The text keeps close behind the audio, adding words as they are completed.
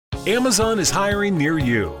Amazon is hiring near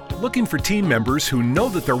you, looking for team members who know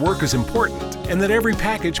that their work is important and that every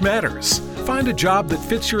package matters. Find a job that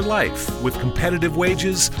fits your life with competitive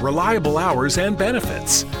wages, reliable hours, and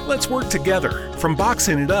benefits. Let's work together, from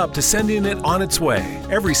boxing it up to sending it on its way.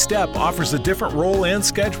 Every step offers a different role and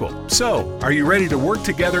schedule. So, are you ready to work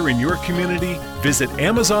together in your community? Visit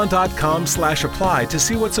amazon.com/apply to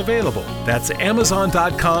see what's available. That's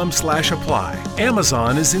amazon.com/apply.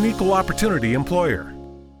 Amazon is an equal opportunity employer.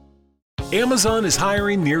 Amazon is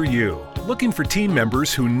hiring near you, looking for team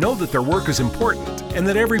members who know that their work is important and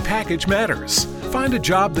that every package matters. Find a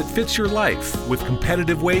job that fits your life with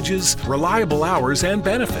competitive wages, reliable hours, and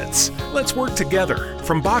benefits. Let's work together,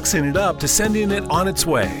 from boxing it up to sending it on its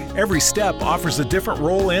way. Every step offers a different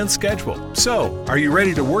role and schedule. So, are you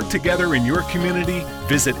ready to work together in your community?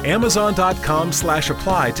 Visit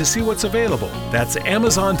amazon.com/apply to see what's available. That's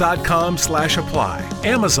amazon.com/apply.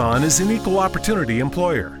 Amazon is an equal opportunity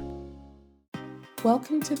employer.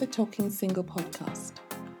 Welcome to the Talking Single podcast,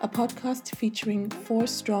 a podcast featuring 4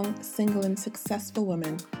 strong, single and successful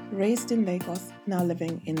women raised in Lagos, now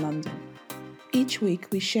living in London. Each week,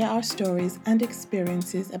 we share our stories and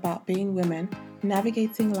experiences about being women,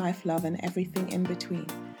 navigating life, love, and everything in between.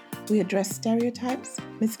 We address stereotypes,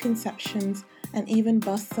 misconceptions, and even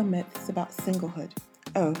bust some myths about singlehood.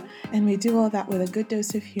 Oh, and we do all that with a good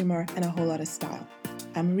dose of humor and a whole lot of style.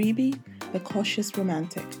 I'm Ribi, the cautious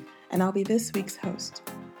romantic, and I'll be this week's host.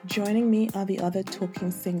 Joining me are the other Talking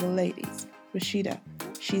Single ladies. Rasheeda,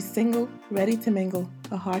 she's single, ready to mingle,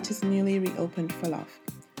 her heart is newly reopened for love.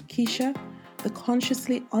 Keysha, the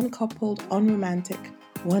consciously uncoupled, unromantic,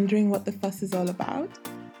 wondering what the fuss is all about.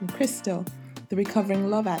 And Crystal, the recovering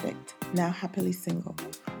love addict, now happily single.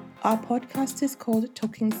 Our podcast is called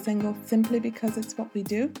Talking Single simply because it's what we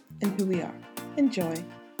do and who we are. Enjoy.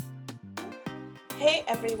 Hey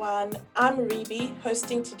everyone, I'm Ribi,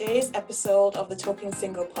 hosting today's episode of the Talking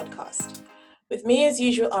Single podcast. With me as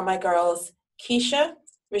usual are my girls, Keysha,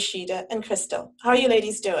 Rasheeda, and Crystal. How are you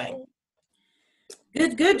ladies doing?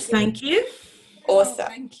 Good, thank you. Awesome.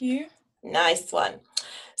 Thank you. Nice one.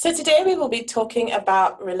 So today we will be talking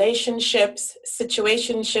about relationships,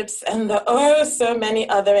 situationships, and the so many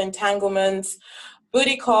other entanglements,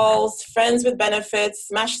 booty calls, friends with benefits,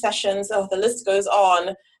 smash sessions, the list goes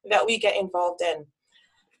on, that we get involved in.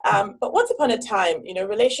 But once upon a time,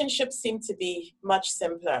 relationships seemed to be much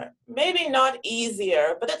simpler. Maybe not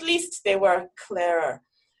easier, but at least they were clearer.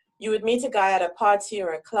 You would meet a guy at a party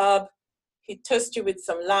or a club. He'd toast you with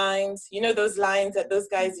some lines. You know those lines that those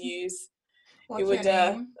guys use? He would,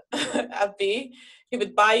 Abby, he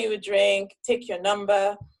would buy you a drink, take your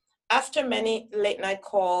number. After many late night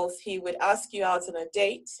calls, he would ask you out on a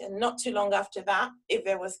date. And not too long after that, if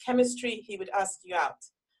there was chemistry, he would ask you out.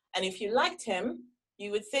 And if you liked him,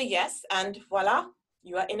 you would say yes, and voila,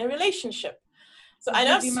 you are in a relationship. So I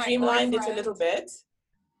know I've streamlined it a little bit.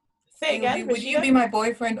 Say again, would you be my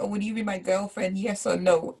boyfriend or would you be my girlfriend? Yes or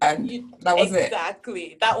no? And that was it.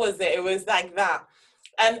 Exactly. That was it. It was like that.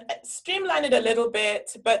 And streamline it a little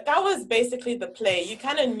bit, but that was basically the play. You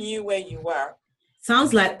kind of knew where you were.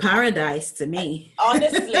 Sounds like paradise to me.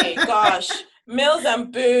 Honestly, gosh. Mills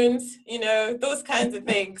and boons, those kinds of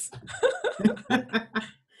things.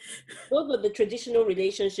 Those were the traditional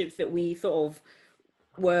relationships that we sort of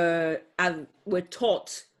were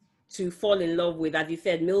taught to fall in love with, as you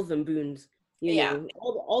said, Mills and boons. You know,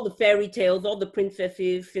 all the fairy tales, all the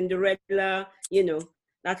princesses, Cinderella,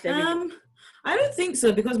 that's everything. I don't think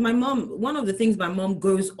so, because one of the things my mom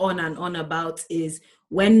goes on and on about is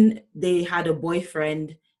when they had a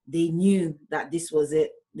boyfriend, they knew that this was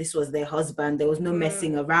it. This was their husband. There was no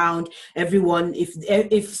messing around. Everyone,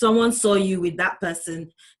 if someone saw you with that person,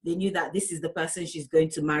 they knew that this is the person she's going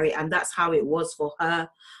to marry. And that's how it was for her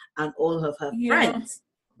and all of her friends.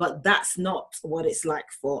 But that's not what it's like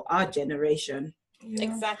for our generation. Yeah.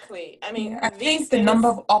 Exactly. I mean, I think the number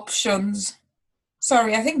of options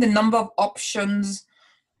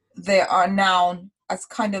there are now has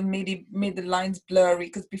kind of made the lines blurry,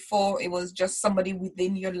 because before it was just somebody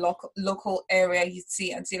within your local area you'd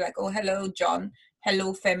see and say like, oh, hello John,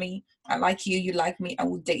 hello Femi, I like you, you like me, I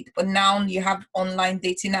will date. But now you have online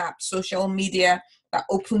dating apps, social media that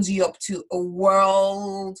opens you up to a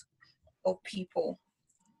world of people.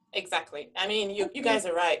 Exactly. I mean, you guys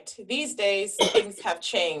are right. These days things have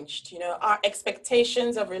changed. Our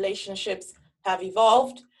expectations of relationships have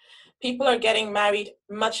evolved. People are getting married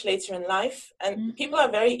much later in life, and people are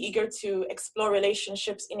very eager to explore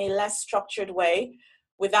relationships in a less structured way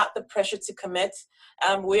without the pressure to commit.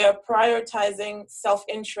 We are prioritizing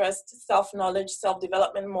self-interest, self-knowledge,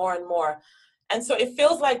 self-development more and more. And so it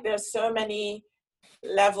feels like there's so many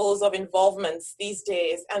levels of involvements these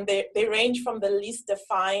days, and they range from the least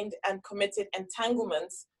defined and committed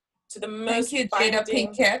entanglements to the most Thank you, Jada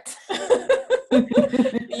binding. Pinkett.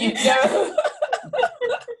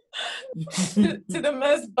 To the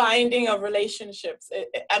most binding of relationships.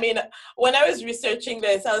 I mean, when I was researching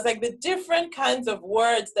this, I was like, the different kinds of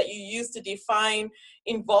words that you use to define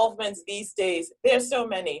involvements these days, there's so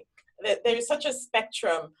many. There is such a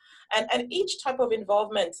spectrum. And each type of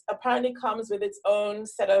involvement apparently comes with its own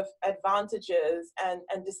set of advantages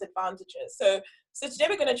and disadvantages. So today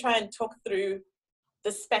we're going to try and talk through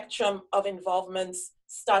the spectrum of involvements,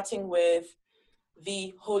 starting with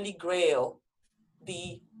the Holy Grail,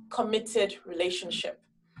 the committed relationship.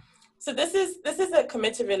 So this is a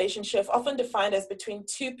committed relationship, often defined as between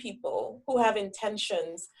two people who have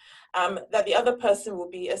intentions that the other person will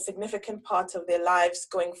be a significant part of their lives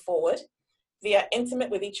going forward. They are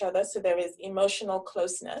intimate with each other, so there is emotional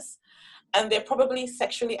closeness, and they're probably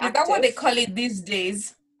sexually active. Is that what they call it these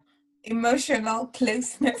days? Emotional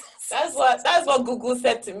closeness. That's what Google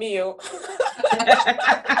said to me. I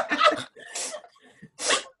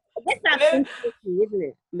guess that's intimacy, isn't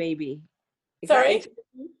it? Maybe. Sorry? Is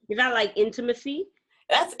that like intimacy?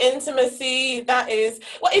 That's intimacy. That is,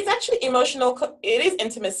 well, it's actually emotional. It is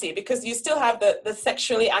intimacy because you still have the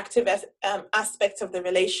sexually active aspect of the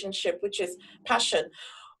relationship, which is passion.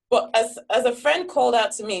 But as a friend called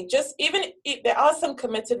out to me, just even if there are some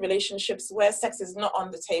committed relationships where sex is not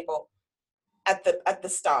on the table at the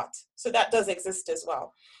start. So that does exist as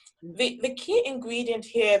well. The key ingredient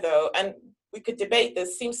here, though, and we could debate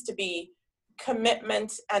this, seems to be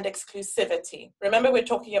commitment and exclusivity. Remember, we're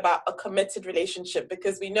talking about a committed relationship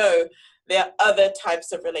because we know there are other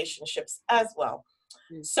types of relationships as well.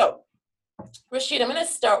 So, Rasheeda, I'm going to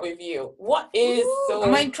start with you. What is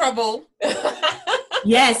Am I in trouble?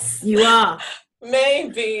 Yes, you are.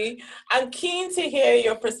 Maybe. I'm keen to hear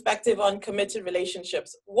your perspective on committed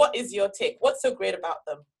relationships. What is your take? What's so great about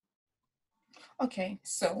them? Okay,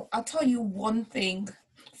 so I'll tell you one thing.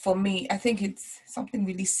 For me, I think it's something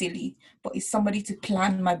really silly, but it's somebody to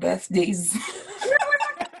plan my birthdays.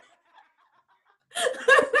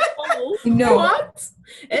 No. What?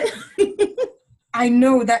 I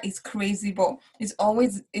know that is crazy, but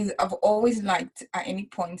I've always liked at any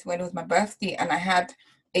point when it was my birthday and I had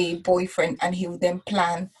a boyfriend and he would then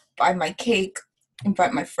plan, buy my cake,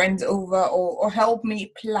 invite my friends over or help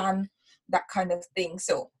me plan that kind of thing.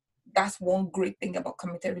 So that's one great thing about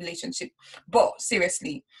committed relationship. But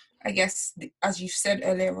seriously, I guess as you said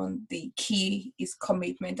earlier on, the key is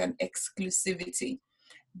commitment and exclusivity.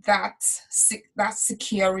 That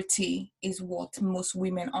security is what most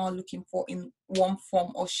women are looking for in one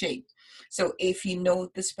form or shape. So if you know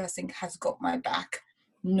this person has got my back,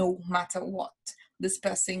 no matter what, this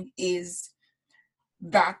person is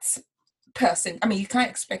that person. I mean, you can't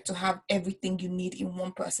expect to have everything you need in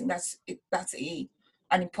one person. That's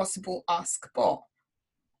an impossible ask, but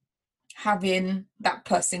having that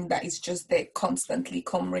person that is just there constantly,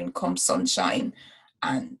 come rain, come sunshine,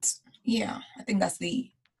 and yeah, I think that's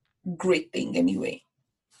the great thing anyway.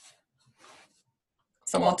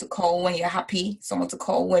 Someone to call when you're happy, someone to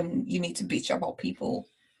call when you need to bitch about people.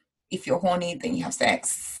 If you're horny, then you have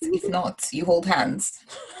sex. If not, you hold hands.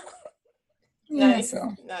 Nice. Yeah,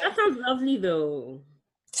 so. Nice. That sounds lovely, though.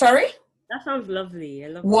 Sorry? That sounds lovely. I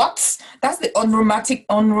love what? That's the unromantic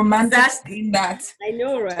thing that. I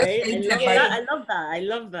know, right? I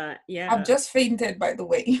love that. Yeah. I've just fainted, by the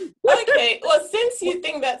way. Okay. Well, since you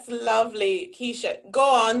think that's lovely, Keysha, go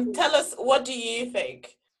on. Tell us, what do you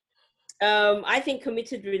think? I think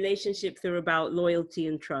committed relationships are about loyalty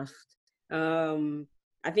and trust.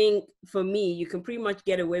 I think for me, you can pretty much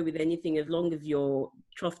get away with anything as long as you're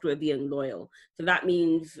trustworthy and loyal. So that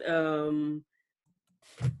means, and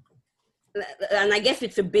I guess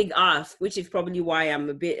it's a big ask, which is probably why I'm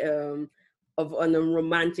a bit of an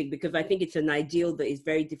unromantic, because I think it's an ideal that is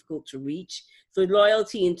very difficult to reach. So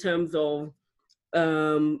loyalty in terms of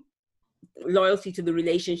loyalty to the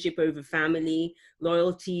relationship over family,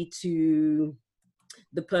 loyalty to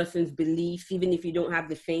the person's beliefs, even if you don't have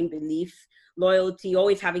the same beliefs, loyalty,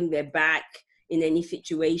 always having their back in any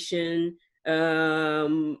situation,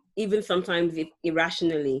 even sometimes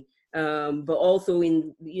irrationally. But also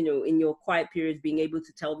in your quiet periods, being able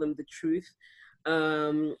to tell them the truth.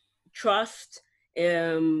 Trust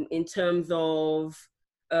in terms of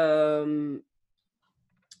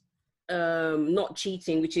not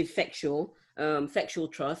cheating, which is sexual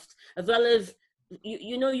trust, as well as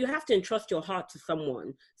you have to entrust your heart to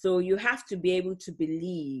someone. So you have to be able to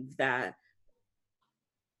believe that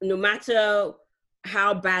no matter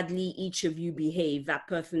how badly each of you behave, that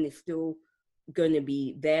person is still going to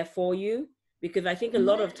be there for you. Because I think a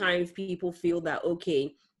lot of times people feel that,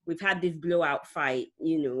 okay, we've had this blowout fight,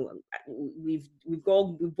 we've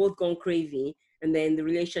both gone crazy, and then the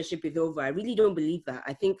relationship is over. I really don't believe that.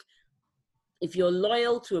 I think if you're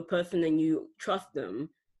loyal to a person and you trust them,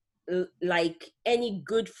 like any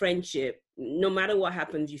good friendship, no matter what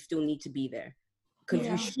happens, you still need to be there, because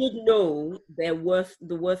you should know the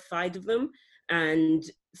worst side of them. And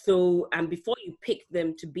before you pick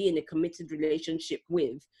them to be in a committed relationship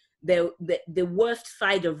with, the worst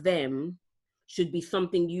side of them should be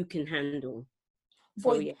something you can handle.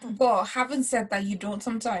 But having said that, you don't,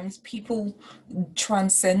 sometimes people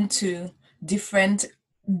transcend to different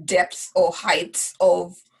depths or heights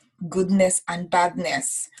of goodness and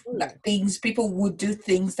badness. That people would do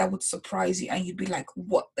things that would surprise you, and you'd be like,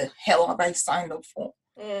 what the hell have I signed up for?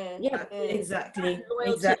 Exactly.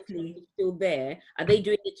 Still there. Are they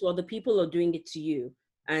doing it to other people or doing it to you?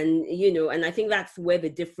 And and I think that's where the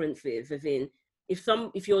difference is. As in,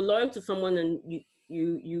 if you're loyal to someone and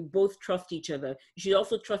you both trust each other, you should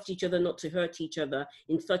also trust each other not to hurt each other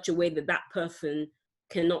in such a way that person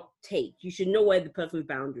cannot take. You should know where the person's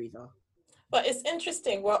boundaries are. But it's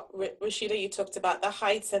interesting what, Rasheeda, you talked about, the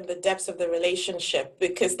heights and the depths of the relationship,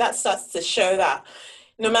 because that starts to show that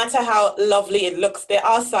no matter how lovely it looks, there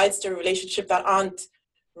are sides to a relationship that aren't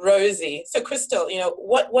rosy. So Crystal,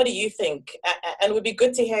 what do you think? And it would be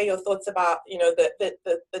good to hear your thoughts about,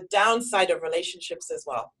 the downside of relationships as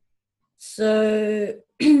well. So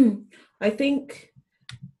I think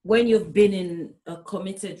when you've been in a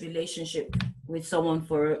committed relationship with someone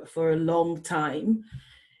for a long time,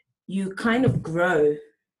 you kind of grow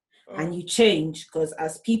and you change, because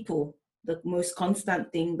as people, the most constant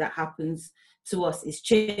thing that happens to us is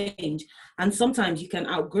change. And sometimes you can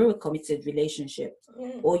outgrow a committed relationship,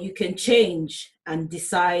 or you can change and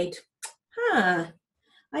decide, I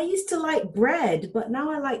used to like bread, but now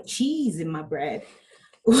I like cheese in my bread,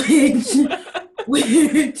 which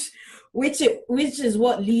is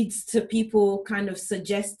what leads to people kind of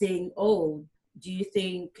suggesting, do you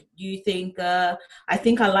think I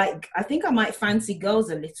think I might fancy girls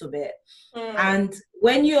a little bit. And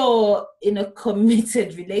when you're in a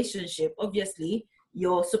committed relationship, obviously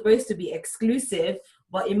you're supposed to be exclusive,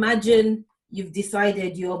 but imagine you've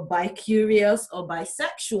decided you're bi-curious or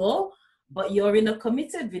bisexual, but you're in a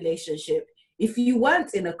committed relationship. If you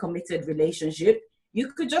weren't in a committed relationship,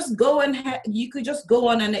 you could just go on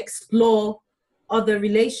and explore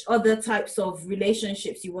other types of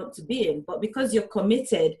relationships you want to be in. But because you're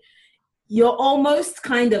committed, you're almost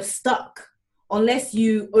kind of stuck unless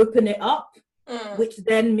you open it up, which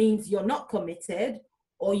then means you're not committed,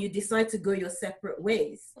 or you decide to go your separate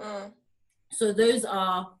ways. So those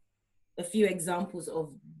are a few examples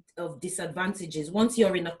of disadvantages. Once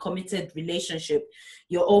you're in a committed relationship,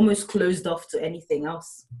 you're almost closed off to anything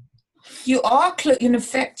else. You are, in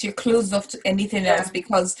effect, you're closed off to anything else,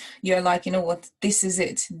 because you're like, you know what, this is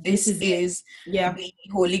it. This is the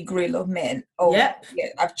holy grail of men.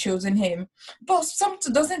 I've chosen him. But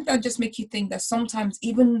doesn't that just make you think that sometimes,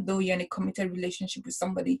 even though you're in a committed relationship with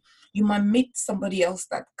somebody, you might meet somebody else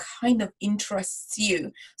that kind of interests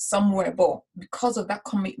you somewhere, but because of that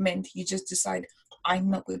commitment, you just decide, I'm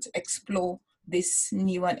not going to explore this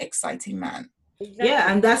new and exciting man. Exactly.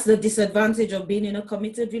 Yeah, and that's the disadvantage of being in a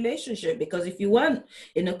committed relationship, because if you weren't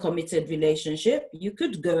in a committed relationship, you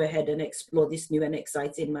could go ahead and explore this new and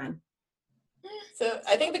exciting man. So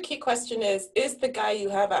I think the key question is the guy you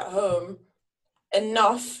have at home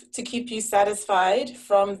enough to keep you satisfied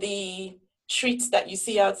from the treats that you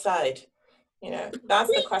see outside? That's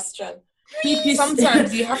the question.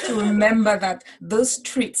 Sometimes you have to remember that those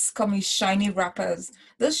treats come in shiny wrappers.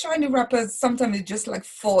 Those shiny wrappers sometimes it's just like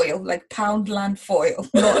foil, like Poundland foil,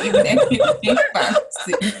 not even anything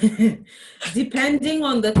fancy. Depending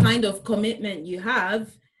on the kind of commitment you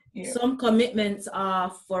have, some commitments are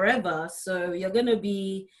forever. So you're gonna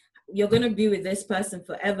be with this person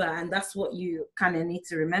forever, and that's what you kind of need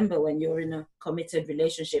to remember when you're in a committed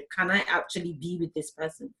relationship. Can I actually be with this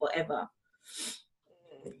person forever?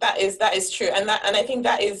 That is true, and I think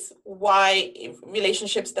that is why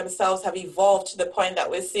relationships themselves have evolved to the point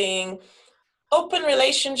that we're seeing open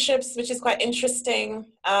relationships, which is quite interesting.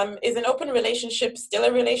 Is an open relationship still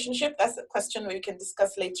a relationship? That's a question we can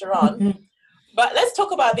discuss later on. But let's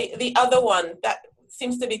talk about the other one that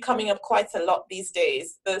seems to be coming up quite a lot these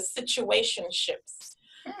days: the situationships.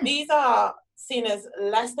 These are seen as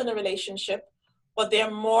less than a relationship, but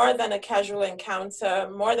they're more than a casual encounter,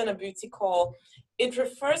 more than a booty call. It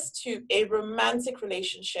refers to a romantic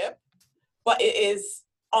relationship, but it is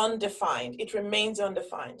undefined. It remains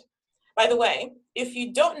undefined. By the way, if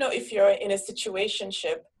you don't know if you're in a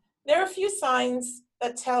situationship, there are a few signs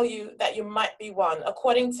that tell you that you might be one,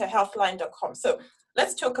 according to healthline.com. So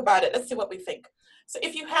let's talk about it. Let's see what we think. So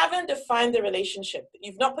if you haven't defined the relationship,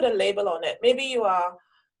 you've not put a label on it, maybe you are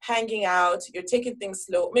hanging out, you're taking things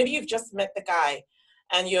slow, maybe you've just met the guy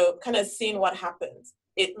and you're kind of seeing what happens.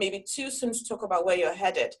 It may be too soon to talk about where you're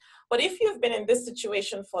headed. But if you've been in this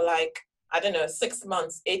situation for like, I don't know, 6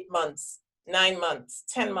 months, 8 months, 9 months,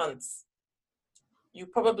 10 months, you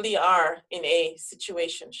probably are in a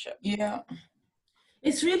situationship. Yeah.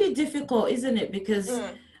 It's really difficult, isn't it?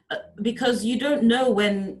 Because you don't know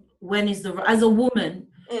when is the, as a woman,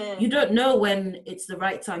 you don't know when it's the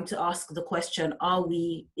right time to ask the question, are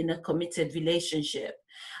we in a committed relationship?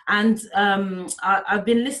 And I've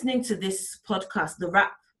been listening to this podcast,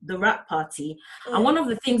 the rap party, and one of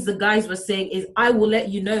the things the guys were saying is, I will let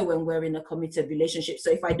you know when we're in a committed relationship.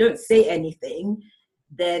 So if I don't say anything,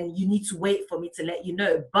 then you need to wait for me to let you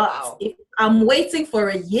know. But if I'm waiting for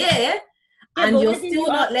a year and you're still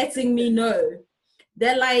not letting me know,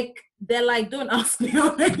 they're like, don't ask me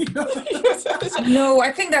already. No,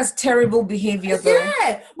 I think that's terrible behavior, though.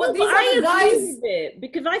 Yeah, but these I are the guys. agree with it,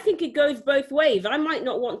 because I think it goes both ways. I might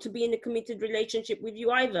not want to be in a committed relationship with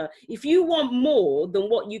you either. If you want more than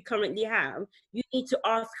what you currently have, you need to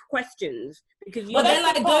ask questions, because you. Well, They're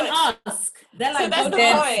like, don't ask. They're like, so that's don't the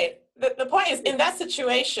ask. point. The point is, in that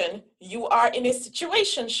situation, you are in a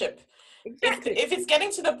situationship. Exactly. If it's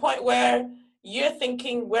getting to the point where you're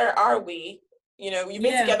thinking, where are we? You know, you've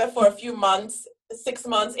been together for a few months, 6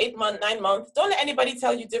 months, 8 months, 9 months. Don't let anybody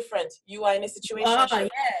tell you different. You are in a situation.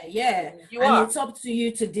 Yeah. You and are. It's up to you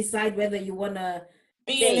to decide whether you want to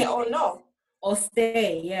be in it or no. Or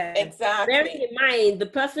stay, yeah. Exactly. Bearing in mind, the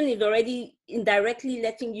person is already indirectly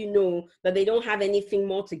letting you know that they don't have anything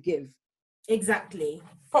more to give. Exactly.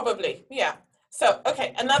 Probably, yeah. So,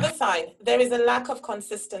 okay, another sign, there is a lack of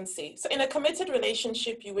consistency. So in a committed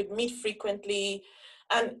relationship, you would meet frequently,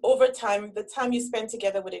 and over time, the time you spend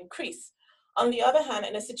together would increase. On the other hand,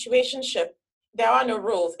 in a situationship, there are no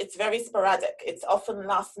rules. It's very sporadic. It's often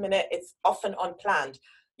last minute. It's often unplanned.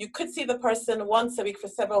 You could see the person once a week for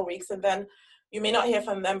several weeks, and then you may not hear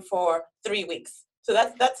from them for 3 weeks. So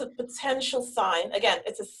that's a potential sign. Again,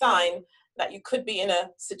 it's a sign that you could be in a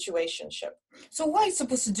situationship. So what are you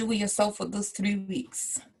supposed to do with yourself for those 3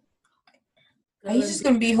 weeks? Are you just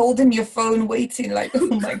going to be holding your phone waiting like, oh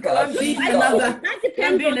my God. Be in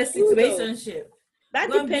a situationship.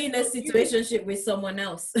 Be in a situationship with someone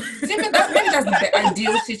else. Maybe that's the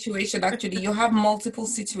ideal situation, actually. You have multiple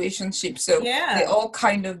situationships. So they all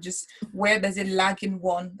kind of just, where there's a lag in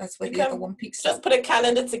one, that's where the other one picks up. Just put a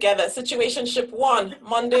calendar together. Situationship 1,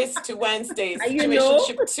 Mondays to Wednesdays.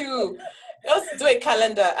 Situationship 2. Just do a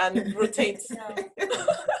calendar and rotate.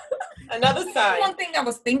 Another sign. One thing I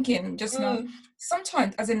was thinking just now,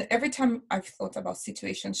 sometimes, as in every time I've thought about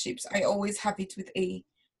situationships, I always have it with a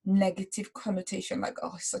negative connotation, like,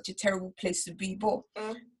 oh, it's such a terrible place to be. But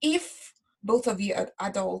if both of you are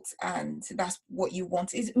adults and that's what you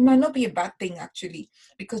want, it might not be a bad thing, actually,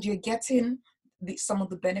 because you're getting some of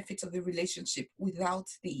the benefits of the relationship without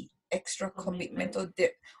the extra commitment or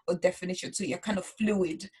definition. So you're kind of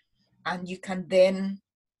fluid, and you can then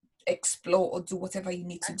explore or do whatever you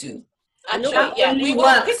need to do. Actually, yeah, we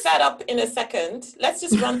will pick that up in a second. Let's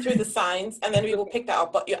just run through the signs and then we will pick that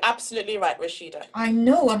up. But you're absolutely right, Rasheeda. I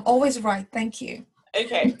know, I'm always right. Thank you.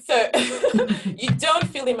 Okay, so you don't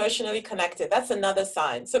feel emotionally connected. That's another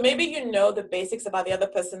sign. So maybe you know the basics about the other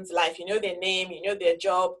person's life. You know their name, you know their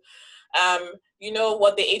job, you know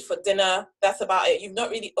what they ate for dinner. That's about it. You've not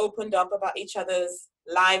really opened up about each other's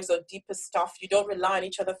lives or deeper stuff. You don't rely on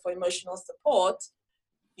each other for emotional support.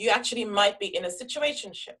 You actually might be in a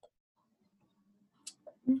situationship.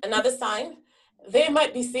 Another sign, they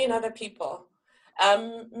might be seeing other people.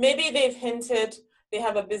 Maybe they've hinted they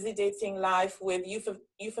have a busy dating life with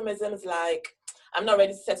euphemisms like, I'm not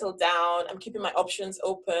ready to settle down, I'm keeping my options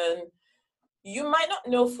open. You might not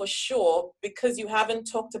know for sure because you haven't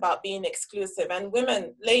talked about being exclusive. And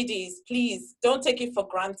women, ladies, please don't take it for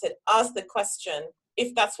granted. Ask the question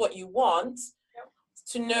if that's what you want,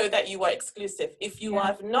 to know that you are exclusive. If you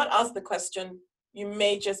have not asked the question, you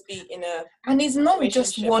may just be in a and it's not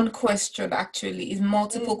just one question, actually. It's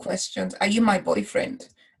multiple questions. Are you my boyfriend?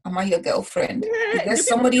 Am I your girlfriend? Is there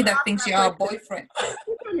somebody that thinks you're her boyfriend?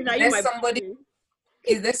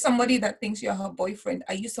 Is there somebody that thinks you're her boyfriend?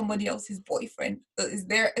 Are you somebody else's boyfriend? Is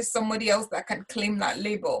there somebody else that can claim that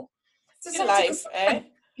label? So life,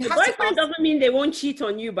 boyfriend doesn't mean they won't cheat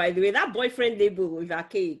on you, by the way. That boyfriend label is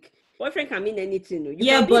archaic. Boyfriend can mean anything.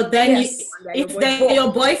 But then if they're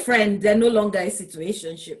your boyfriend, they're no longer a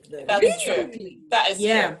situationship. Though. That is true. That is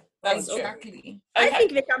true. That's exactly. true. I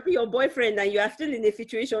think they can be your boyfriend and you are still in a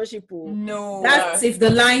situationship. No. That's if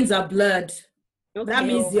the lines are blurred. Okay. That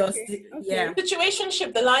means you're yeah.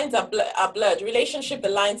 Situationship, the lines are blurred. Relationship, the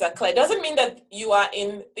lines are clear. Doesn't mean that you are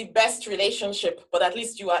in the best relationship, but at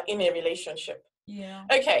least you are in a relationship. Yeah.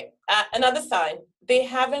 Okay, another sign, they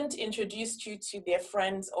haven't introduced you to their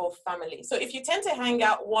friends or family. So if you tend to hang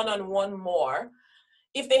out one-on-one more,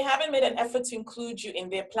 if they haven't made an effort to include you in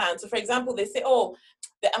their plans. So for example, they say, oh,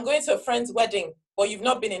 I'm going to a friend's wedding, but you've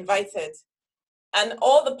not been invited. And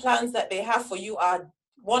all the plans that they have for you are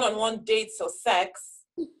one-on-one dates or sex.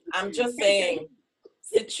 I'm just saying,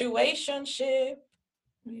 situationship.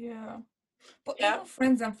 Yeah. But even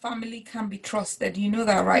friends and family can be trusted. You know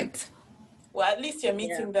that, right? Well, at least you're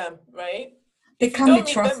meeting them, right? They If you can don't be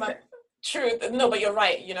meet them, trusted. true. No, but you're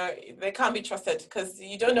right. You know, they can't be trusted because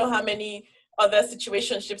you don't know how many other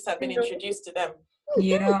situationships have been introduced to them.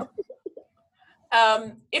 Yeah.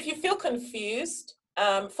 If you feel confused,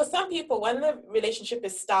 for some people, when the relationship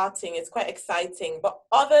is starting, it's quite exciting, but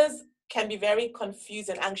others can be very confused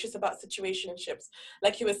and anxious about situationships.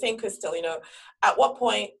 Like you were saying, Crystal, you know, at what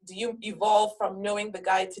point do you evolve from knowing the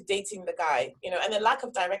guy to dating the guy? You know, and the lack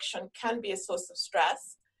of direction can be a source of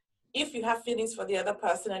stress. If you have feelings for the other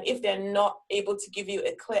person and if they're not able to give you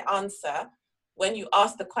a clear answer when you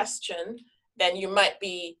ask the question, then you might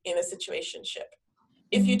be in a situationship.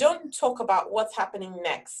 If you don't talk about what's happening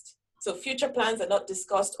next, so future plans are not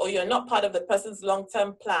discussed or you're not part of the person's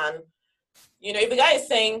long-term plan, you know, if the guy is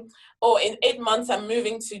saying, oh, in 8 months I'm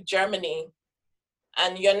moving to Germany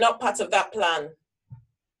and you're not part of that plan,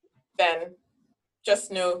 then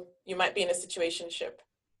just know you might be in a situationship.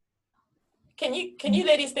 Can you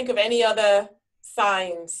ladies think of any other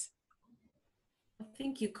signs? I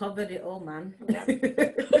think you covered it all, man.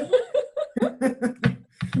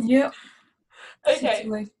 Yeah.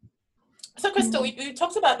 Okay. So Crystal, we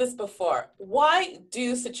talked about this before. Why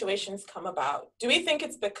do situations come about? Do we think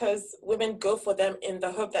it's because women go for them in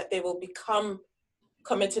the hope that they will become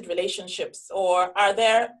committed relationships? Or are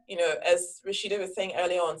there, you know, as Rasheeda was saying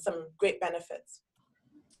earlier on, some great benefits?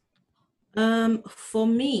 For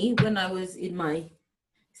me, when I was in my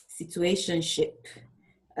situationship,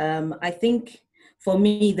 I think for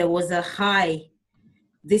me there was a high,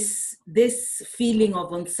 this feeling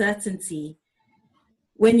of uncertainty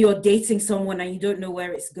when you're dating someone and you don't know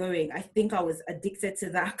where it's going. I think I was addicted to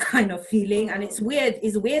that kind of feeling. And it's weird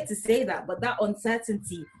to say that, but that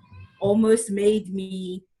uncertainty almost made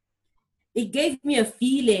me, it gave me a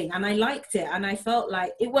feeling and I liked it. And I felt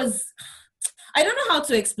like it was, I don't know how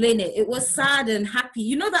to explain it. It was sad and happy.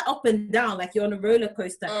 You know that up and down, like you're on a roller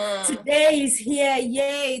coaster. Today is here,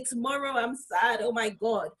 yay. Tomorrow I'm sad. Oh my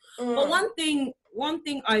God. But one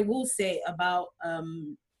thing I will say about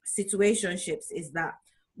situationships is that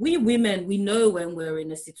we women, we know when we're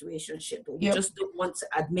in a situationship, but we just don't want to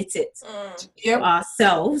admit it to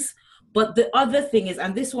ourselves. But the other thing is,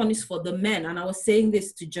 and this one is for the men, and I was saying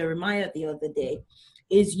this to Jeremiah the other day,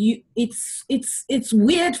 is it's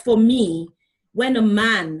weird for me when a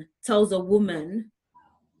man tells a woman,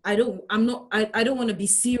 I don't want to be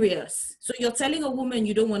serious. So you're telling a woman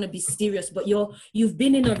you don't want to be serious, but you've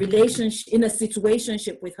been in a relationship, in a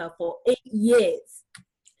situationship with her for 8 years.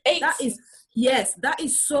 That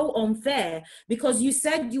is so unfair, because you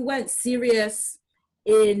said you weren't serious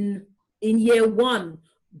in year 1,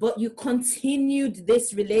 but you continued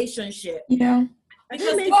this relationship. Yeah.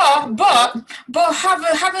 But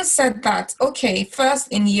having said that, okay, first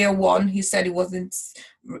in year 1 he said he wasn't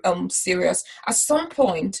serious. At some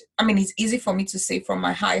point, I mean, it's easy for me to say from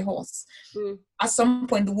my high horse. At some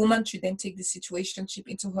point, the woman should then take the situationship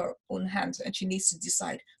into her own hands, and she needs to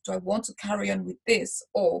decide: do I want to carry on with this,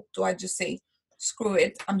 or do I just say, screw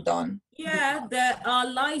it, I'm done? Yeah, there are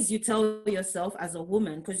lies you tell yourself as a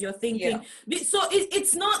woman, because you're thinking. So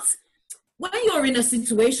it's not. When you're in a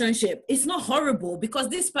situationship, it's not horrible, because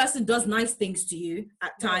this person does nice things to you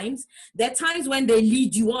at times. There are times when they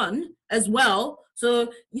lead you on as well.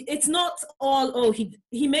 So it's not all, oh,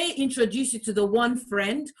 he may introduce you to the one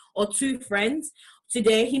friend or 2 friends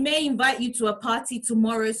today. He may invite you to a party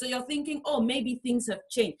tomorrow. So you're thinking, oh, maybe things have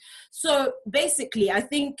changed. So basically, I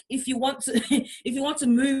think if you want to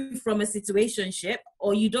move from a situationship,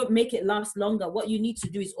 or you don't make it last longer, what you need to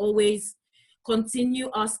do is always continue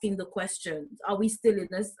asking the question: are we still in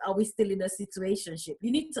a situationship?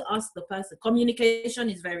 You need to ask the person.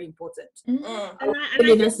 Communication is very important.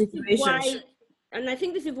 And I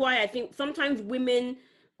think this is why I think sometimes women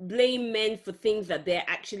blame men for things that they're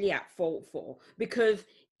actually at fault for. Because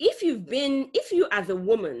if you as a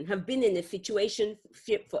woman have been in a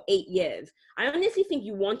situationship for 8 years, I honestly think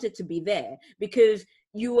you wanted to be there, because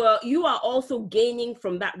you are also gaining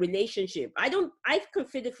from that relationship. I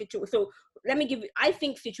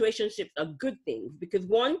think situationships are good things because,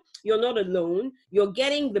 one, you're not alone. You're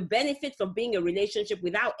getting the benefits of being a relationship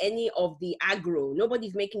without any of the aggro.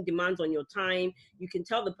 Nobody's making demands on your time. You can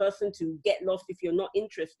tell the person to get lost if you're not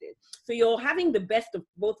interested. So you're having the best of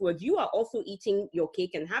both worlds. You are also eating your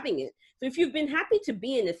cake and having it. So if you've been happy to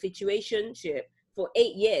be in a situationship for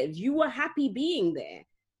 8 years, you were happy being there.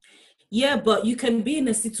 Yeah, but you can be in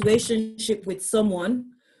a situationship with someone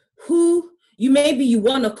who you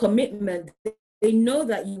want a commitment. They know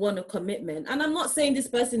that you want a commitment. And I'm not saying this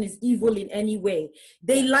person is evil in any way.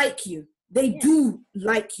 They like you. They do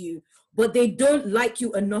like you, but they don't like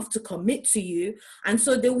you enough to commit to you. And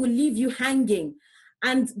so they will leave you hanging.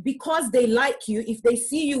 And because they like you, if they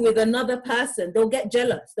see you with another person, they'll get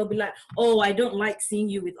jealous. They'll be like, oh, I don't like seeing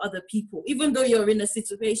you with other people, even though you're in a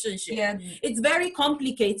situationship. Yeah. It's very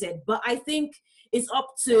complicated, but I think it's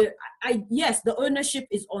up to, yes, the ownership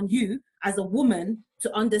is on you as a woman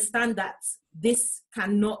to understand that this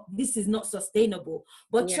is not sustainable.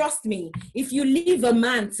 But trust me, if you leave a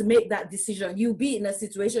man to make that decision, you'll be in a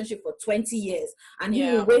situationship for 20 years. And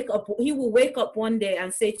he will wake up one day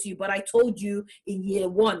and say to you, but I told you in year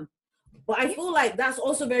 1. But I feel like that's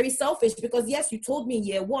also very selfish because, yes, you told me in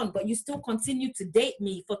year 1, but you still continue to date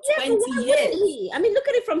me for 20 years. I mean, look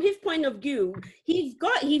at it from his point of view. He's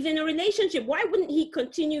in a relationship. Why wouldn't he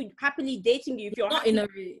continue happily dating you if you're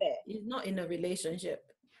he's not in a relationship?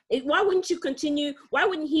 Why wouldn't you continue? Why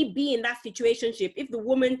wouldn't he be in that situationship if the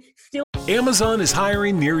woman still... Amazon is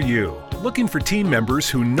hiring near you, looking for team members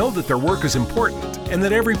who know that their work is important and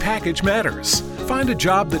that every package matters. Find a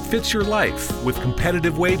job that fits your life with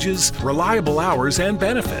competitive wages, reliable hours, and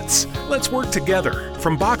benefits. Let's work together,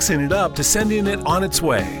 from boxing it up to sending it on its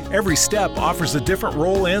way. Every step offers a different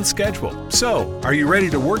role and schedule. So, are you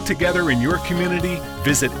ready to work together in your community?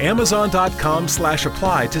 Visit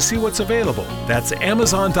Amazon.com/apply to see what's available. That's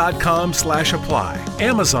Amazon.com/apply.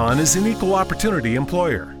 Amazon is an equal opportunity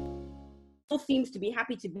employer. Seems to be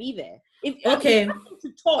happy to be there. Okay,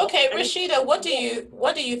 Rasheeda, what do you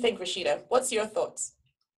think, Rasheeda? What's your thoughts?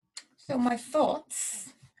 So my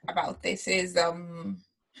thoughts about this is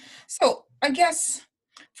so I guess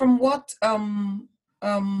from what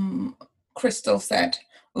Crystal said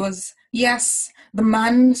was, yes, the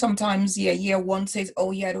man sometimes year 1 says,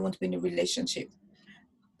 oh yeah, I don't want to be in a relationship.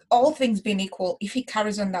 All things being equal, if he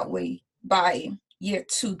carries on that way, by year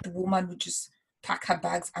 2 the woman would just pack her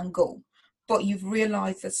bags and go. But you've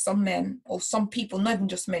realized that some men, or some people, not even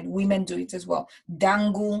just men, women do it as well,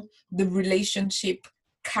 dangle the relationship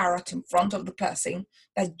carrot in front of the person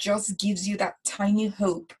that just gives you that tiny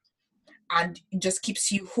hope, and it just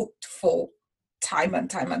keeps you hooked for time and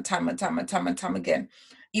time again.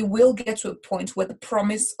 It will get to a point where the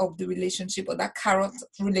promise of the relationship, or that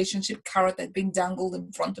relationship carrot that's been dangled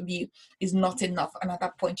in front of you, is not enough. And at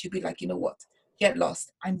that point, you'll be like, you know what? Get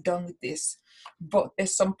lost. I'm done with this. But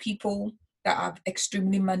there's some people that are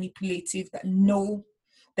extremely manipulative, that know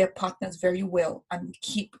their partners very well, and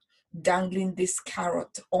keep dangling this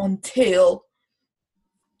carrot until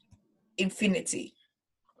infinity.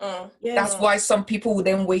 That's why some people will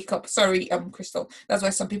then wake up. Sorry, Crystal. That's why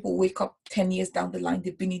some people wake up 10 years down the line.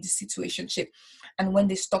 They've been in this situationship, and when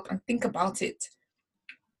they stop and think about it,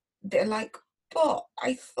 they're like, "But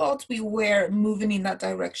I thought we were moving in that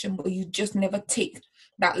direction, but you just never take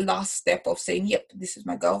that last step of saying, yep, this is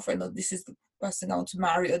my girlfriend, or this is the person I want to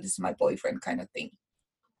marry, or this is my boyfriend," kind of thing.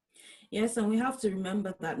 Yes, and we have to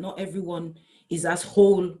remember that not everyone is as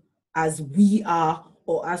whole as we are,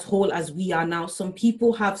 or as whole as we are now. Some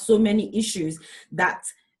people have so many issues that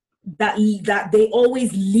they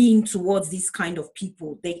always lean towards these kind of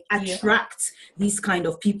people. They attract these kind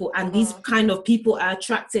of people, and these kind of people are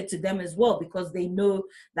attracted to them as well, because they know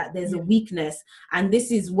that there's a weakness. And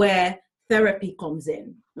this is where therapy comes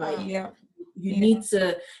in. Like, you need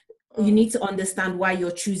to understand why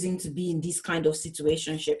you're choosing to be in these kind of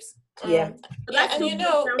situationships. And you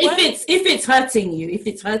know, if it's hurting you,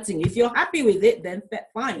 if you're happy with it, then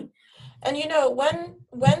fine. And you know,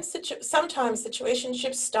 sometimes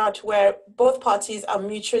situationships start where both parties are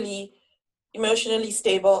mutually emotionally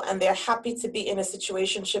stable, and they're happy to be in a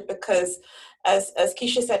situationship because, as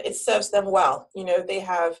Keysha said, it serves them well. You know, they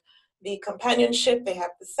have the companionship, they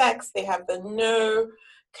have the sex, they have the no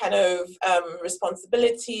kind of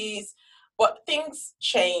responsibilities. But things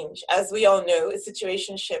change, as we all know, in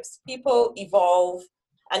situationships. People evolve,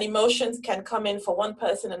 and emotions can come in for one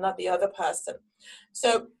person and not the other person.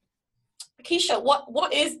 So, Keysha,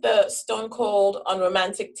 what is the stone cold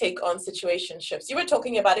unromantic take on situationships? You were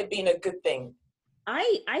talking about it being a good thing.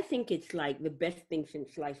 I think it's like the best thing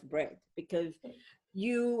since sliced bread, because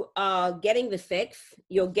you are getting the sex,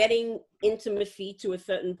 you're getting intimacy to a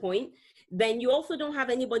certain point, then you also don't have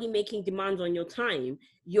anybody making demands on your time.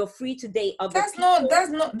 You're free to date other people.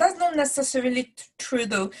 That's not necessarily true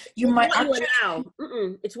though. You It's might what actually you allow.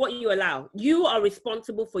 It's what you allow. You are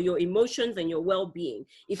responsible for your emotions and your well-being.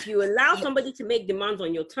 If you allow somebody to make demands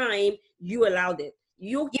on your time, you allowed it.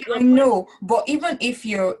 I know, but even if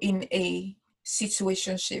you're in a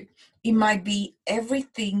situationship, it might be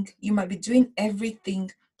everything, you might be doing everything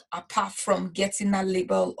apart from getting that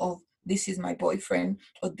label of this is my boyfriend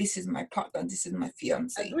or this is my partner, this is my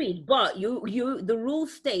fiance. Agreed, but the rule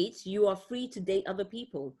states you are free to date other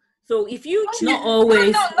people. So if you choose, not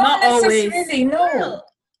always, not necessarily, no. Well,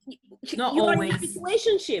 Not you always. are in a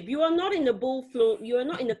situationship. You are not in a bull flow. You are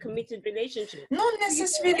not in a committed relationship. Not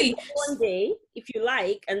necessarily. You can wake up one day, if you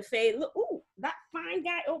like, and say, "Look, ooh, that fine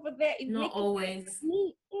guy over there is Not always.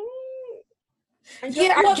 me." And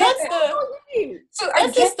Yeah, Well, I get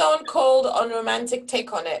that's the stone cold unromantic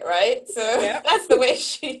take on it, right? So that's the way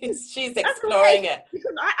she's exploring it.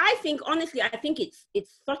 Because I think, honestly, I think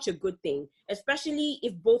it's such a good thing, especially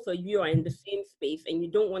if both of you are in the same space and you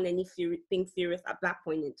don't want anything serious at that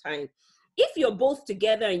point in time. If you're both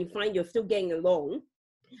together and you find you're still getting along,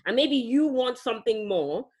 and maybe you want something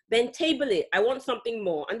more, then table it. I want something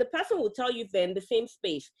more. And the person will tell you if they're in the same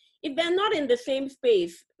space. If they're not in the same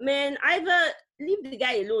space, man, either leave the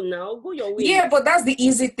guy alone now, go your way. Yeah, but that's the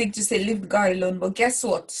easy thing to say, leave the guy alone. But guess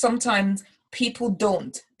what? Sometimes people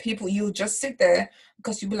don't. You just sit there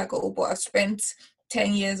because you'll be like, oh, but I spent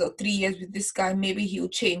 10 years or 3 years with this guy. Maybe he'll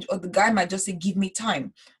change. Or the guy might just say, give me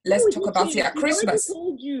time. Let's talk about it at Christmas.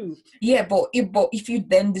 Told you. Yeah, but if you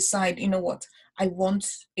then decide, you know what? I want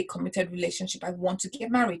a committed relationship. I want to get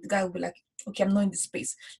married. The guy will be like, okay, I'm not in this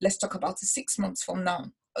space. Let's talk about it 6 months from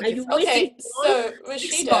now. Okay, so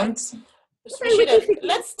Rasheeda,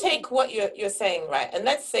 let's take what you're saying, right? And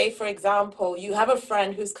let's say, for example, you have a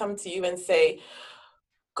friend who's come to you and say,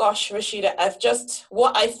 gosh, Rasheeda,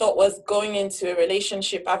 what I thought was going into a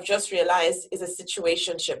relationship, I've just realized is a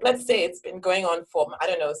situationship. Let's say it's been going on for,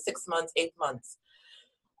 6 months, 8 months.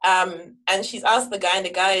 And she's asked the guy, and the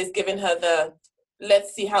guy is giving her the,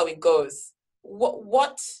 let's see how it goes.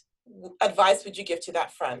 What advice would you give to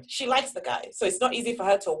that friend? She likes the guy, so it's not easy for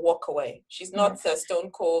her to walk away. She's not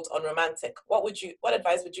stone cold unromantic. What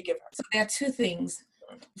advice would you give her? So there are two things.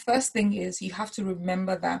 The first thing is you have to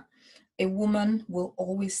remember that a woman will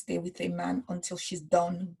always stay with a man until she's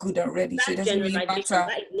done, good and ready. So it doesn't really matter.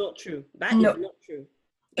 That is not true. That is not true.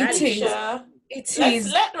 Let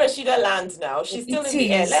Rasheeda land now. She's still in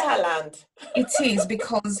the air. Let her land. It is,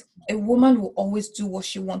 because a woman will always do what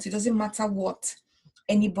she wants. It doesn't matter what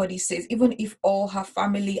anybody says. Even if all her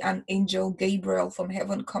family and angel Gabriel from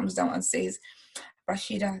heaven comes down and says,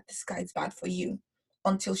 Rasheeda, this guy is bad for you.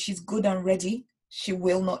 Until she's good and ready, she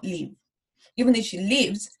will not leave. Even if she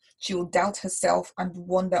leaves, she will doubt herself and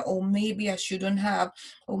wonder, oh, maybe I shouldn't have,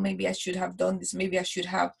 or maybe I should have done this, maybe I should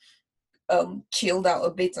have chilled out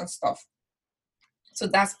a bit and stuff. So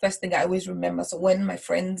that's the first thing I always remember. So when my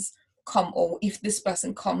friends come, or if this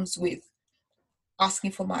person comes with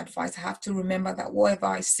asking for my advice, I have to remember that whatever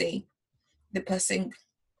I say, the person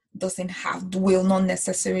will not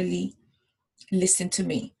necessarily listen to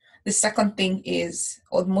me. The second thing is,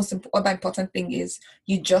 or the other important thing is,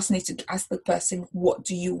 you just need to ask the person, what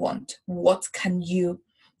do you want? What can you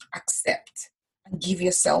accept? And give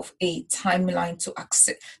yourself a timeline to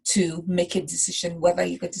accept, to make a decision whether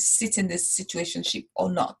you're going to sit in this situationship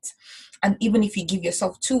or not. And even if you give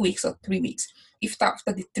yourself 2 weeks or 3 weeks, if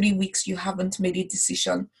after the 3 weeks you haven't made a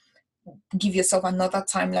decision, give yourself another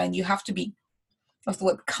timeline. You have to be,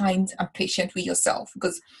 kind and patient with yourself,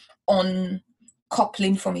 because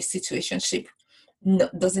uncoupling from a situationship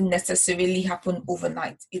doesn't necessarily happen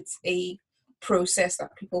overnight. It's a process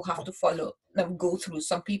that people have to follow and go through.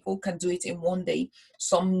 Some people can do it in 1 day.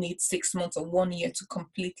 Some need 6 months or 1 year to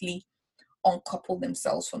completely uncouple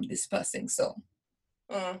themselves from this person. So,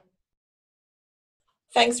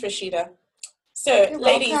 thanks, Rasheeda. So,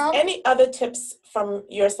 ladies, any other tips from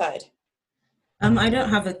your side? I don't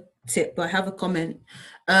have a tip, but I have a comment.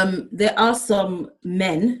 There are some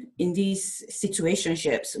men in these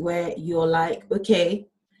situationships where you're like, okay,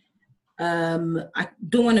 I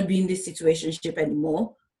don't want to be in this situationship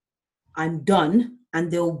anymore. I'm done. And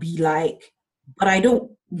they'll be like, but I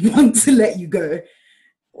don't want to let you go.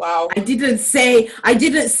 Wow. I didn't say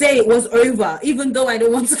it was over, even though I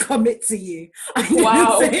don't want to commit to you. I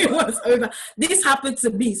didn't say it was over. This happened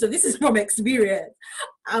to me. So this is from experience.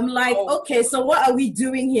 I'm like, okay, so what are we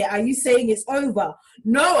doing here? Are you saying it's over?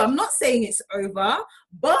 No, I'm not saying it's over,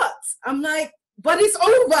 but I'm like, but it's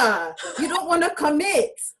over. You don't want to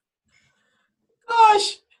commit.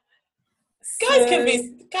 Gosh,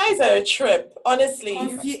 guys are a trip, honestly.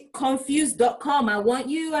 Confused.com. I want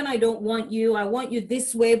you and I don't want you. I want you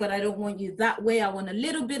this way, but I don't want you that way. I want a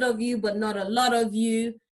little bit of you, but not a lot of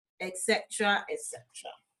you, etc., etc.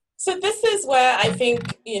 So this is where I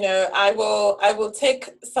think, I will take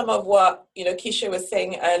some of what, Keysha was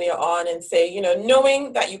saying earlier on and say,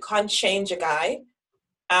 knowing that you can't change a guy,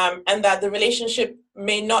 and that the relationship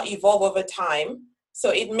may not evolve over time. So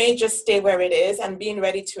it may just stay where it is, and being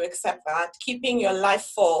ready to accept that, keeping your life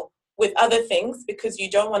full with other things because you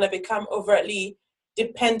don't want to become overtly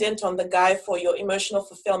dependent on the guy for your emotional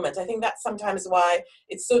fulfillment. I think that's sometimes why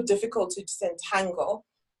it's so difficult to disentangle.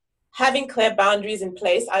 Having clear boundaries in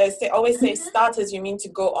place. I always say start as you mean to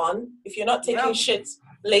go on. If you're not taking shit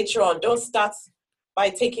later on, don't start by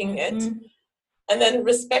taking it. And then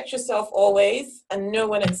respect yourself always and know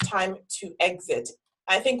when it's time to exit.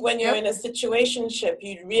 I think when you're in a situationship,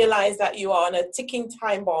 you realize that you are on a ticking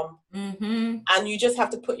time bomb, and you just have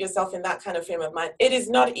to put yourself in that kind of frame of mind. It is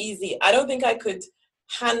not easy. I don't think I could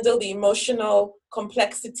handle the emotional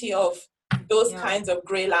complexity of those kinds of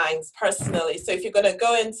gray lines personally. So if you're going to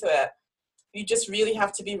go into it, you just really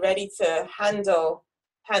have to be ready to handle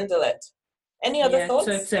it. Any other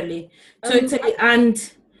thoughts? Totally.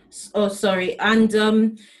 And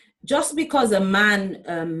just because a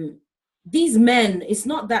man, these men, it's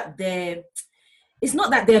not that they're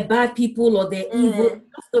bad people or they're evil. It's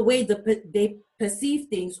just the way they perceive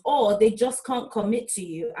things, or they just can't commit to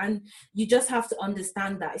you, and you just have to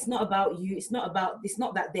understand that it's not about you. It's not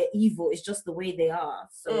that they're evil. It's just the way they are.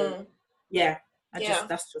 So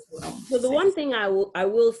that's just what I'm So the one thing I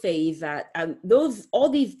will say is that all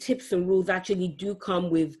these tips and rules actually do come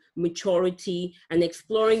with maturity and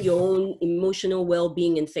exploring your own emotional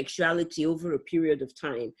well-being and sexuality over a period of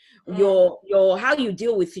time. Your how you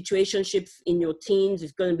deal with situationships in your teens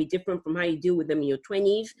is going to be different from how you deal with them in your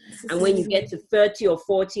 20s. And when you get to 30 or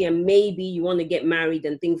 40 and maybe you want to get married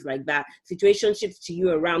and things like that, situationships to you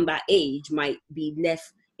around that age might be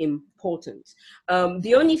less important.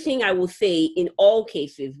 The only thing I will say in all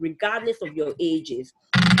cases, regardless of your ages,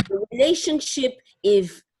 the relationship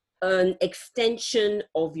is an extension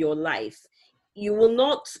of your life.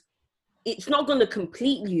 It's not going to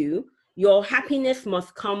complete you. Your happiness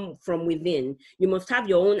must come from within. You must have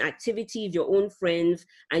your own activities, your own friends,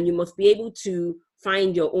 and you must be able to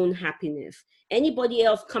find your own happiness. Anybody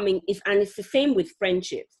else and it's the same with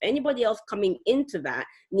friendships. Anybody else coming into that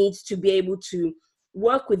needs to be able to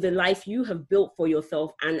work with the life you have built for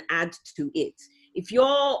yourself and add to it.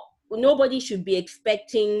 Nobody should be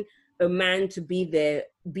expecting a man to be the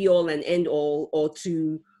be all and end all, or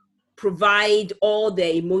to provide all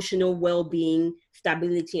their emotional well-being,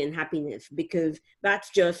 stability, and happiness, because that's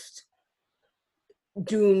just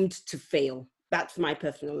doomed to fail. That's my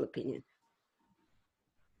personal opinion.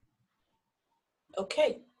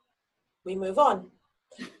 Okay, we move on.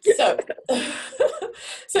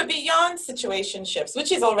 So beyond situationships,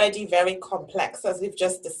 which is already very complex, as we've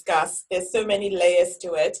just discussed, there's so many layers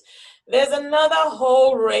to it. There's another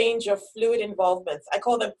whole range of fluid involvements. I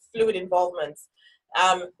call them fluid involvements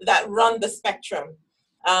that run the spectrum.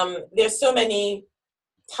 There's so many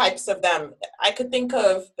types of them. I could think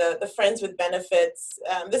of the friends with benefits,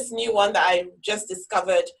 this new one that I just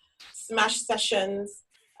discovered, smash sessions,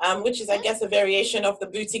 which is, I guess, a variation of the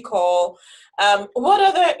booty call. What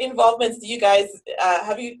other involvements do you guys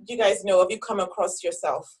know? Have you come across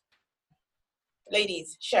yourself?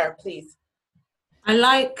 Ladies, share, please.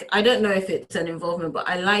 I don't know if it's an involvement, but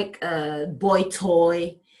I like boy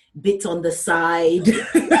toy, bit on the side.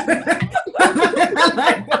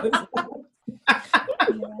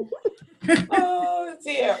 Oh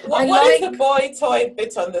dear. What is the boy toy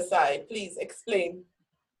bit on the side? Please explain.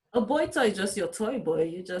 A boy toy is just your toy boy.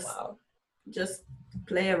 You just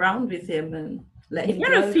play around with him and let him go. Is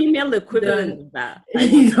there a female equivalent of that?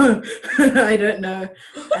 I don't know.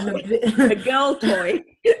 And a girl toy.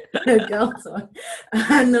 A girl toy.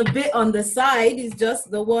 And the bit on the side is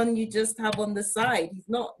just the one you just have on the side.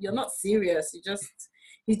 You're not serious.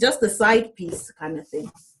 He's just a side piece kind of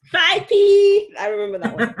thing. Side piece. I remember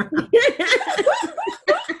that one.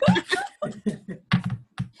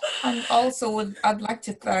 And also, I'd like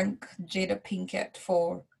to thank Jada Pinkett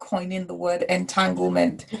for coining the word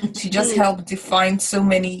entanglement. She just helped define so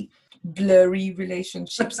many blurry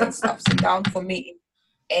relationships and stuff. So now for me,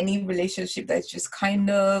 any relationship that's just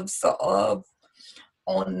kind of sort of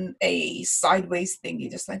on a sideways thing,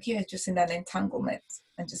 you're just like, just in an entanglement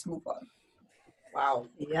and just move on. Wow.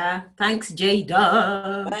 Yeah. Thanks,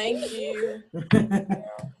 Jada. Thank you.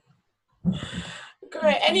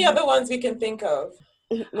 Great. Any other ones we can think of?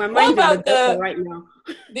 My What mind is about the doctor right now.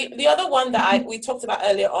 the other one that we talked about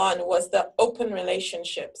earlier on was the open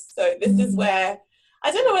relationships. So this is where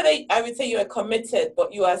I don't know whether I would say you are committed,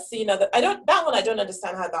 but you are seeing other. I don't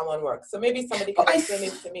understand how that one works. So maybe somebody can explain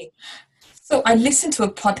it to me. So I listened to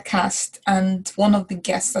a podcast, and one of the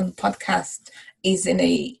guests on the podcast is in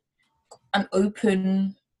an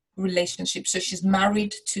open relationship. So she's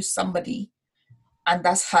married to somebody, and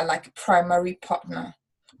that's her like primary partner.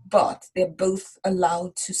 But they're both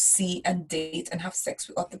allowed to see and date and have sex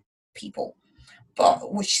with other people.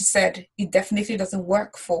 But what she said, it definitely doesn't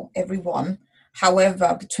work for everyone.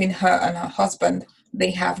 However, between her and her husband,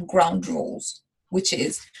 they have ground rules, which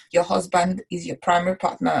is your husband is your primary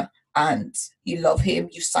partner and you love him,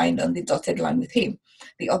 you signed on the dotted line with him.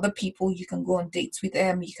 The other people, you can go on dates with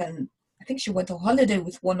them. You can, I think she went on holiday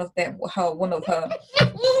with one of them, one of her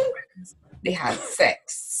friends. They had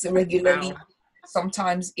sex regularly. Wow.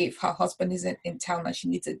 Sometimes if her husband isn't in town and she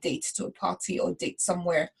needs a date to a party or date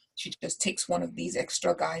somewhere, she just takes one of these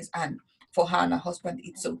extra guys, and for her and her husband,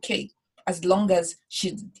 it's okay. As long as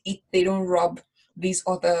they don't rub these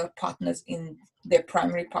other partners in their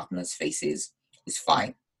primary partner's faces, it's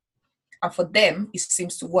fine. And for them, it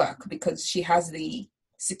seems to work because she has the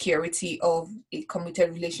security of a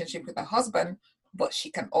committed relationship with her husband, but she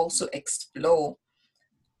can also explore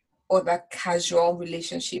other casual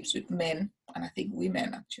relationships with men, and I think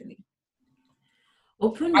women actually.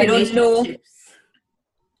 Open I don't know.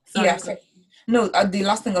 Sorry, Yeah, sorry. No, the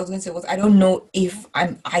last thing I was going to say was I don't know if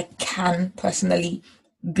I can personally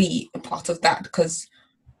be a part of that because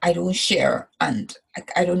I don't share, and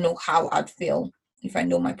I don't know how I'd feel if I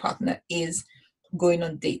know my partner is going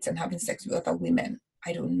on dates and having sex with other women.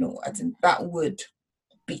 I don't know. I think that would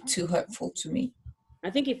be too hurtful to me. I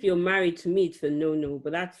think if you're married, to me, it's a no,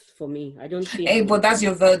 but that's for me. I don't see. Hey, but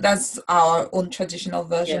that's our own traditional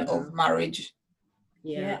version of marriage.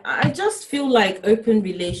 Yeah, I just feel like open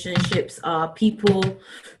relationships are people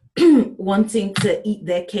wanting to eat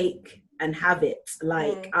their cake and have it.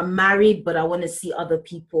 Like, I'm married, but I want to see other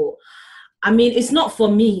people. I mean, it's not for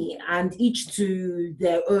me, and each to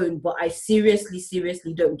their own, but I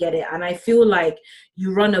seriously don't get it. And I feel like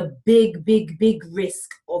you run a big risk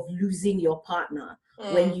of losing your partner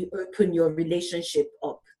when you open your relationship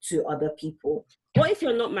up to other people. What if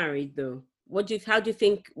you're not married though? How do you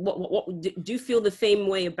think, what do you feel the same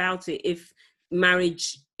way about it if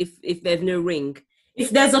marriage, if there's no ring? If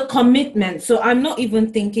there's a commitment, so I'm not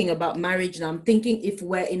even thinking about marriage now. I'm thinking if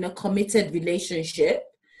we're in a committed relationship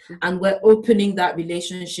and we're opening that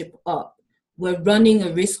relationship up, we're running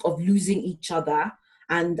a risk of losing each other.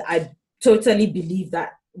 And I totally believe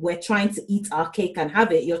that we're trying to eat our cake and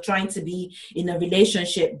have it. You're trying to be in a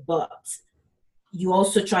relationship, but you're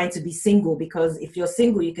also trying to be single, because if you're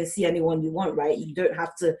single, you can see anyone you want, right? You don't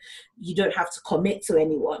have to commit to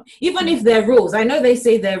anyone, even if there are rules. I know they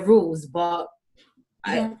say there are rules, but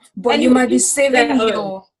you might be saving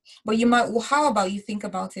your. But you might. Well, how about you think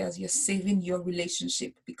about it as you're saving your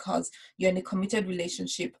relationship because you're in a committed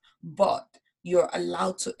relationship, but you're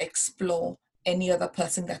allowed to explore any other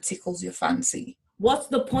person that tickles your fancy. What's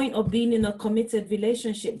the point of being in a committed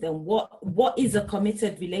relationship then? What is a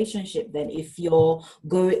committed relationship then? If you're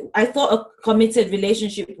going, I thought a committed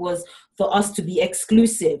relationship was for us to be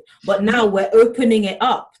exclusive, but now we're opening it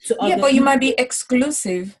up to other but people. you might be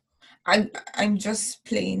exclusive. I'm just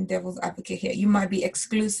playing devil's advocate here. You might be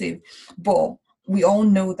exclusive, but we all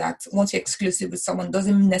know that once you're exclusive with someone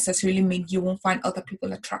doesn't necessarily mean you won't find other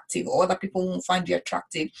people attractive or other people won't find you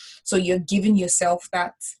attractive. So you're giving yourself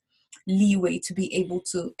that leeway to be able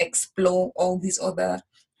to explore all these other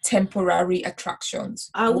temporary attractions.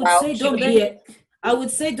 I would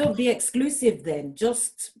say don't be exclusive then.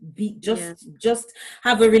 Just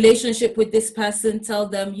have a relationship with this person. Tell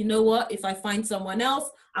them, you know what, if I find someone else,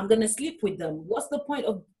 I'm going to sleep with them. What's the point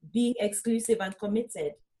of being exclusive and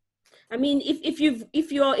committed? I mean, if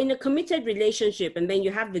you're in a committed relationship and then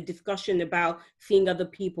you have the discussion about seeing other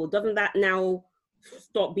people, doesn't that now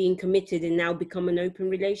stop being committed and now become an open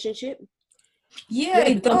relationship? Yeah,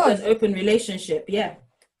 it does. An open relationship, yeah.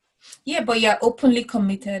 Yeah, but you're openly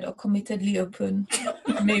committed or committedly open.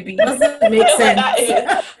 Maybe. Doesn't make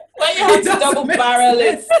sense. When you have to double barrel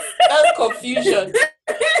it, that's confusion.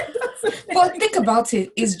 But think about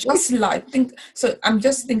it. It's just like so I'm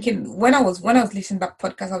just thinking when I was listening to that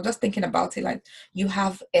podcast, I was just thinking about it like you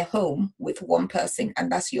have a home with one person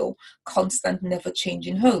and that's your constant, never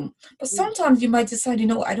changing home. But sometimes you might decide, you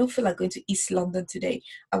know, I don't feel like going to East London today.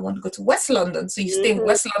 I want to go to West London. So you stay in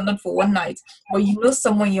West London for one night. But you know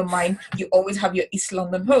somewhere in your mind you always have your East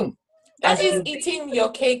London home. That is eating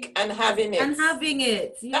your cake and having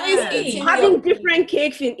it. Yeah. That is eating having different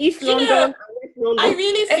cakes in East London and West I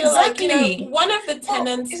really feel exactly. like, one of the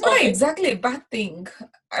tenets it's not exactly a bad thing.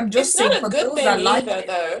 I'm just it's saying, not a for good those thing that like either, it,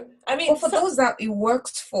 though. I mean, but for those that it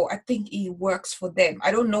works for, I think it works for them.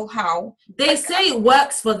 I don't know how. They say it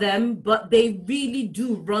works for them, but they really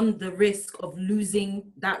do run the risk of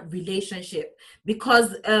losing that relationship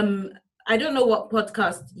because I don't know what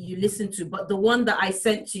podcast you listen to, but the one that I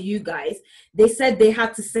sent to you guys, they said they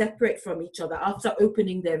had to separate from each other after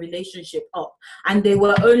opening their relationship up. And they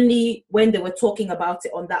were only, when they were talking about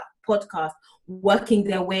it on that podcast, working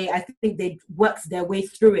their way, I think they worked their way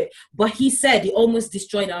through it. But he said it almost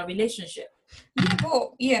destroyed our relationship. Yeah,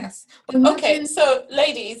 but yes. But okay, so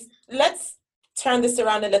ladies, let's turn this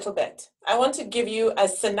around a little bit. I want to give you a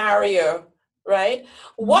scenario, right?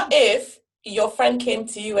 What if your friend came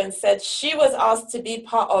to you and said she was asked to be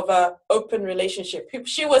part of an open relationship?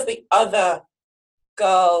 She was the other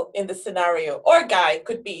girl in the scenario, or guy,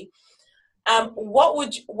 could be.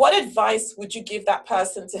 What advice would you give that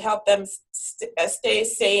person to help them stay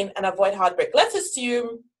sane and avoid heartbreak? Let's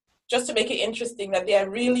assume, just to make it interesting, that they are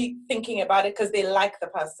really thinking about it because they like the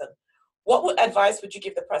person. What advice would you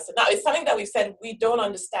give the person? Now, it's something that we've said we don't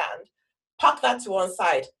understand. Park that to one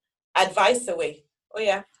side. Advice away. Oh,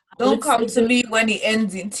 yeah. Don't come to me when it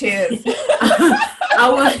ends in tears.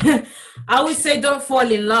 I would say don't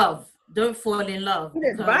fall in love. Don't fall in love.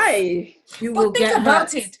 Bye. You will think get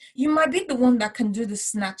about hurt. it. You might be the one that can do the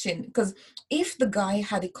snatching, because if the guy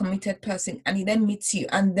had a committed person and he then meets you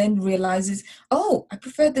and then realizes, oh, I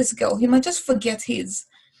prefer this girl, he might just forget his.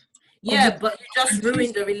 Yeah, but you just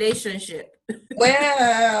ruined the relationship.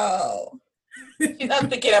 Well, she's not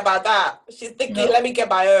thinking about that. She's thinking, let me get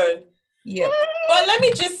my own. Yep. But let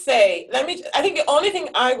me just say, I think the only thing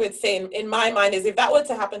I would say in my mind is, if that were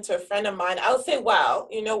to happen to a friend of mine, I would say, well,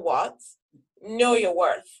 you know what? Know your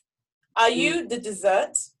worth. Are you the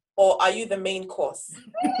dessert or are you the main course?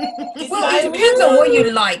 Well, it depends on what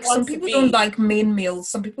you like. Some people don't like main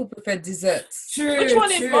meals. Some people prefer desserts. Which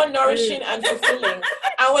one is more nourishing and fulfilling?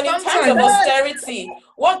 And when in terms of austerity,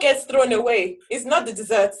 what gets thrown away is not the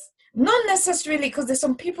desserts. Not necessarily, because there's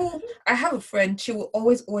some people. I have a friend, she will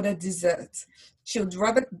always order dessert. She would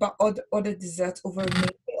rather order dessert over a main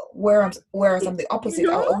meal. Whereas I'm the opposite.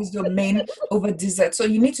 I'll always do a main over dessert. So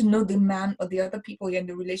you need to know the man or the other people you're in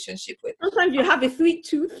the relationship with. Sometimes you have a sweet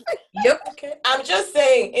tooth. Yep. Okay. I'm just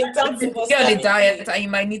saying, in terms of you're on a diet and you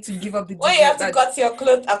might need to give up the dessert. Well, you have to cut your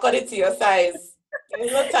clothes according to your size.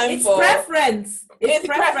 There's no time it's for preference. It's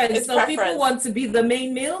preference. Some preference. People want to be the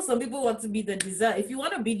main meal. Some people want to be the dessert. If you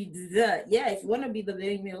want to be the dessert, yeah. If you want to be the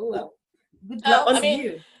main meal, well, good luck on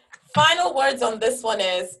you. Final words on this one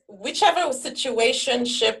is, whichever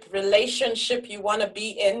situationship, relationship you want to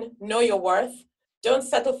be in, know your worth. Don't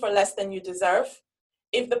settle for less than you deserve.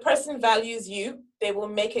 If the person values you, they will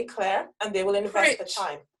make it clear and they will invest the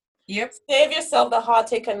time. Yep. Save yourself the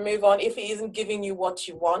heartache and move on if he isn't giving you what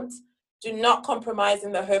you want. Do not compromise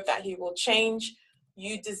in the hope that he will change.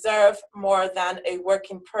 You deserve more than a work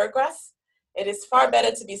in progress. It is far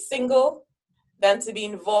better to be single than to be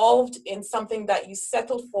involved in something that you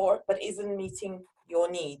settled for but isn't meeting your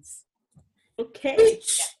needs. Okay.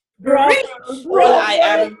 All I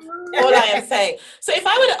am saying. So if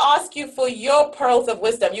I were to ask you for your pearls of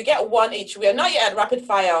wisdom, you get one each. We are not yet at rapid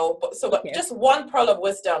fire, but just one pearl of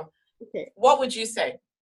wisdom. Okay. What would you say?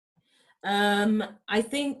 I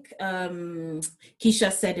think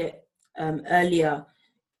Keysha said it earlier.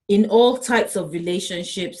 In all types of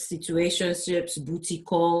relationships, situationships, booty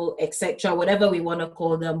call, etc., whatever we want to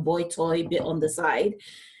call them, boy toy, bit on the side,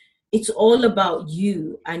 it's all about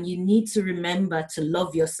you, and you need to remember to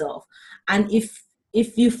love yourself. And if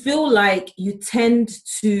you feel like you tend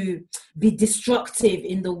to be destructive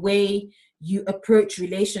in the way you approach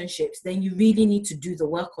relationships, then you really need to do the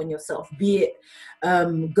work on yourself, be it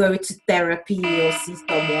go to therapy or see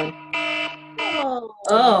someone.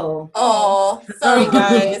 Sorry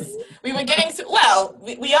guys. We were getting to,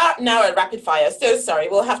 we are now at rapid fire, so sorry.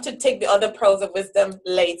 We'll have to take the other pearls of wisdom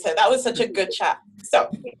later. That was such a good chat. So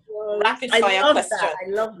rapid fire question. I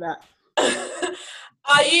love that.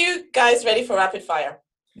 Are you guys ready for rapid fire?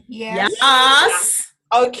 Yes.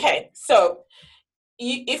 Okay, so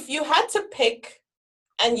if you had to pick,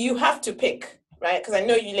 and you have to pick, right? Because I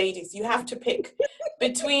know you ladies, you have to pick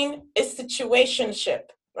between a situationship,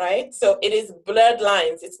 right? So it is blurred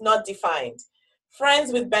lines, it's not defined.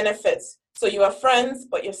 Friends with benefits, so you are friends,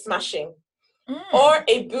 but you're smashing. Or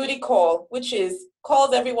a booty call, which is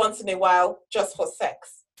calls every once in a while just for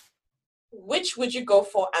sex. Which would you go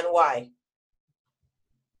for and why?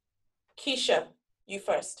 Keysha, you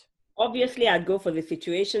first. Obviously, I'd go for the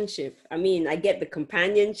situationship. I mean, I get the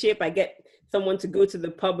companionship, I get someone to go to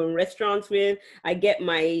the pub and restaurants with. I get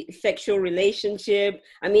my sexual relationship.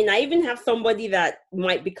 I mean, I even have somebody that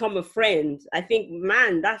might become a friend. I think,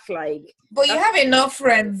 man, that's like... But you have enough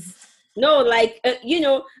friends. No, like,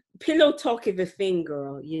 pillow talk is a thing,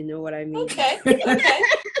 girl. You know what I mean? Okay.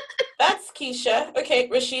 That's Keysha. Okay,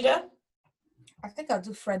 Rasheeda? I think I'll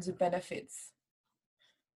do friends with benefits.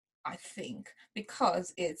 I think.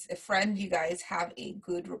 Because it's a friend, you guys have a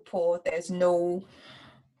good rapport. There's no...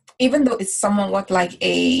 Even though it's somewhat like not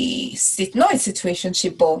a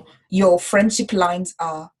situationship, but your friendship lines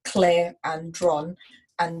are clear and drawn,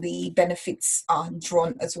 and the benefits are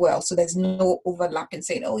drawn as well. So there's no overlap in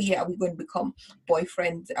saying, oh yeah, are we going to become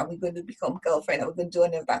boyfriend? Are we going to become girlfriend? Are we going to do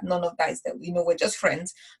any of that? None of that is that, we're just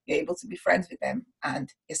friends. You're able to be friends with them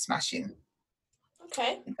and you're smashing.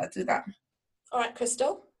 Okay. I think I'll do that. All right,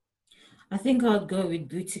 Crystal? I think I'll go with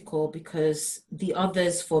booty call because the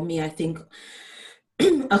others for me, I think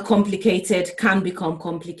are complicated, can become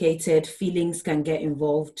complicated. Feelings can get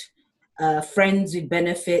involved. Friends with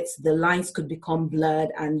benefits, the lines could become blurred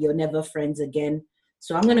and you're never friends again.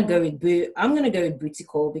 So I'm gonna go with booty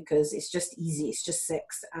call because it's just easy. It's just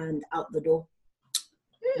sex and out the door.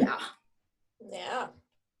 Yeah.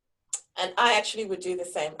 And I actually would do the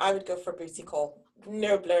same. I would go for booty call.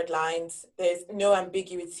 No blurred lines. There's no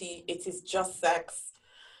ambiguity. It is just sex.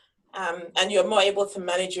 And you're more able to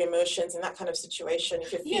manage your emotions in that kind of situation.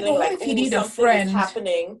 If you're feeling like if you need a something friend is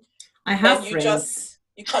happening, I have friends.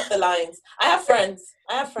 You cut the lines. I have friends.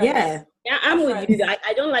 Yeah, I'm with you.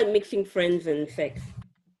 I don't like mixing friends and sex,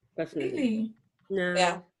 personally. Really? No.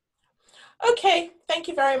 Yeah. Okay. Thank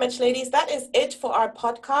you very much, ladies. That is it for our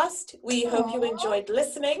podcast. We hope you enjoyed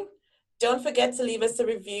listening. Don't forget to leave us a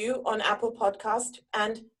review on Apple Podcast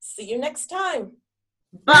and see you next time.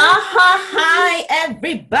 Bye,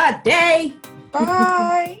 everybody.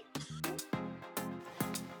 Bye.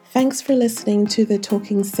 Thanks for listening to the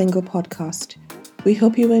Talking Single podcast. We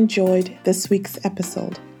hope you enjoyed this week's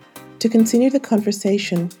episode. To continue the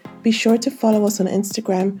conversation, be sure to follow us on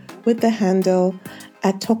Instagram with the handle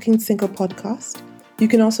 @TalkingSinglePodcast. You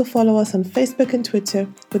can also follow us on Facebook and Twitter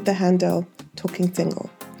with the handle Talking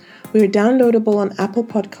Single. We are downloadable on Apple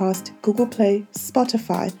Podcast, Google Play,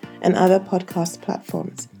 Spotify, and other podcast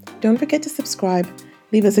platforms. Don't forget to subscribe,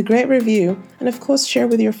 leave us a great review, and of course share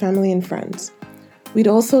with your family and friends. We'd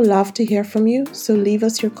also love to hear from you, so leave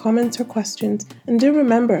us your comments or questions, and do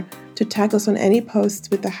remember to tag us on any posts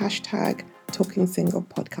with the hashtag Talking Single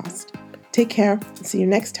Podcast. Take care and see you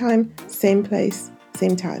next time, same place,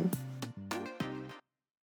 same time.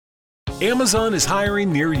 Amazon is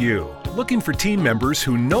hiring near you, looking for team members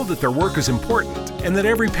who know that their work is important and that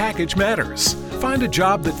every package matters. Find a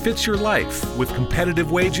job that fits your life with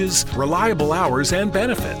competitive wages, reliable hours, and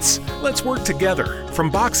benefits. Let's work together.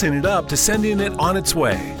 From boxing it up to sending it on its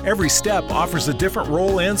way, every step offers a different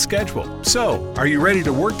role and schedule. So, are you ready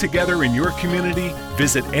to work together in your community?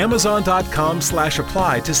 Visit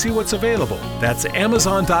Amazon.com/apply to see what's available. That's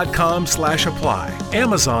Amazon.com/apply.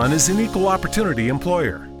 Amazon is an equal opportunity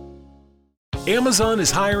employer. Amazon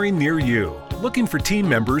is hiring near you, looking for team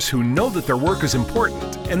members who know that their work is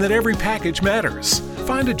important and that every package matters.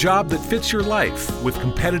 Find a job that fits your life with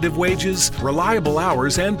competitive wages, reliable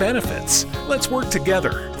hours, and benefits. Let's work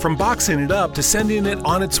together. From boxing it up to sending it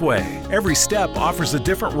on its way, every step offers a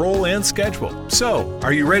different role and schedule. So,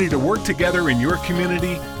 are you ready to work together in your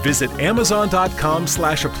community? Visit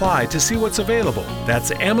Amazon.com/apply to see what's available.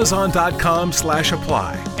 That's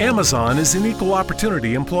Amazon.com/apply. Amazon is an equal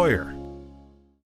opportunity employer.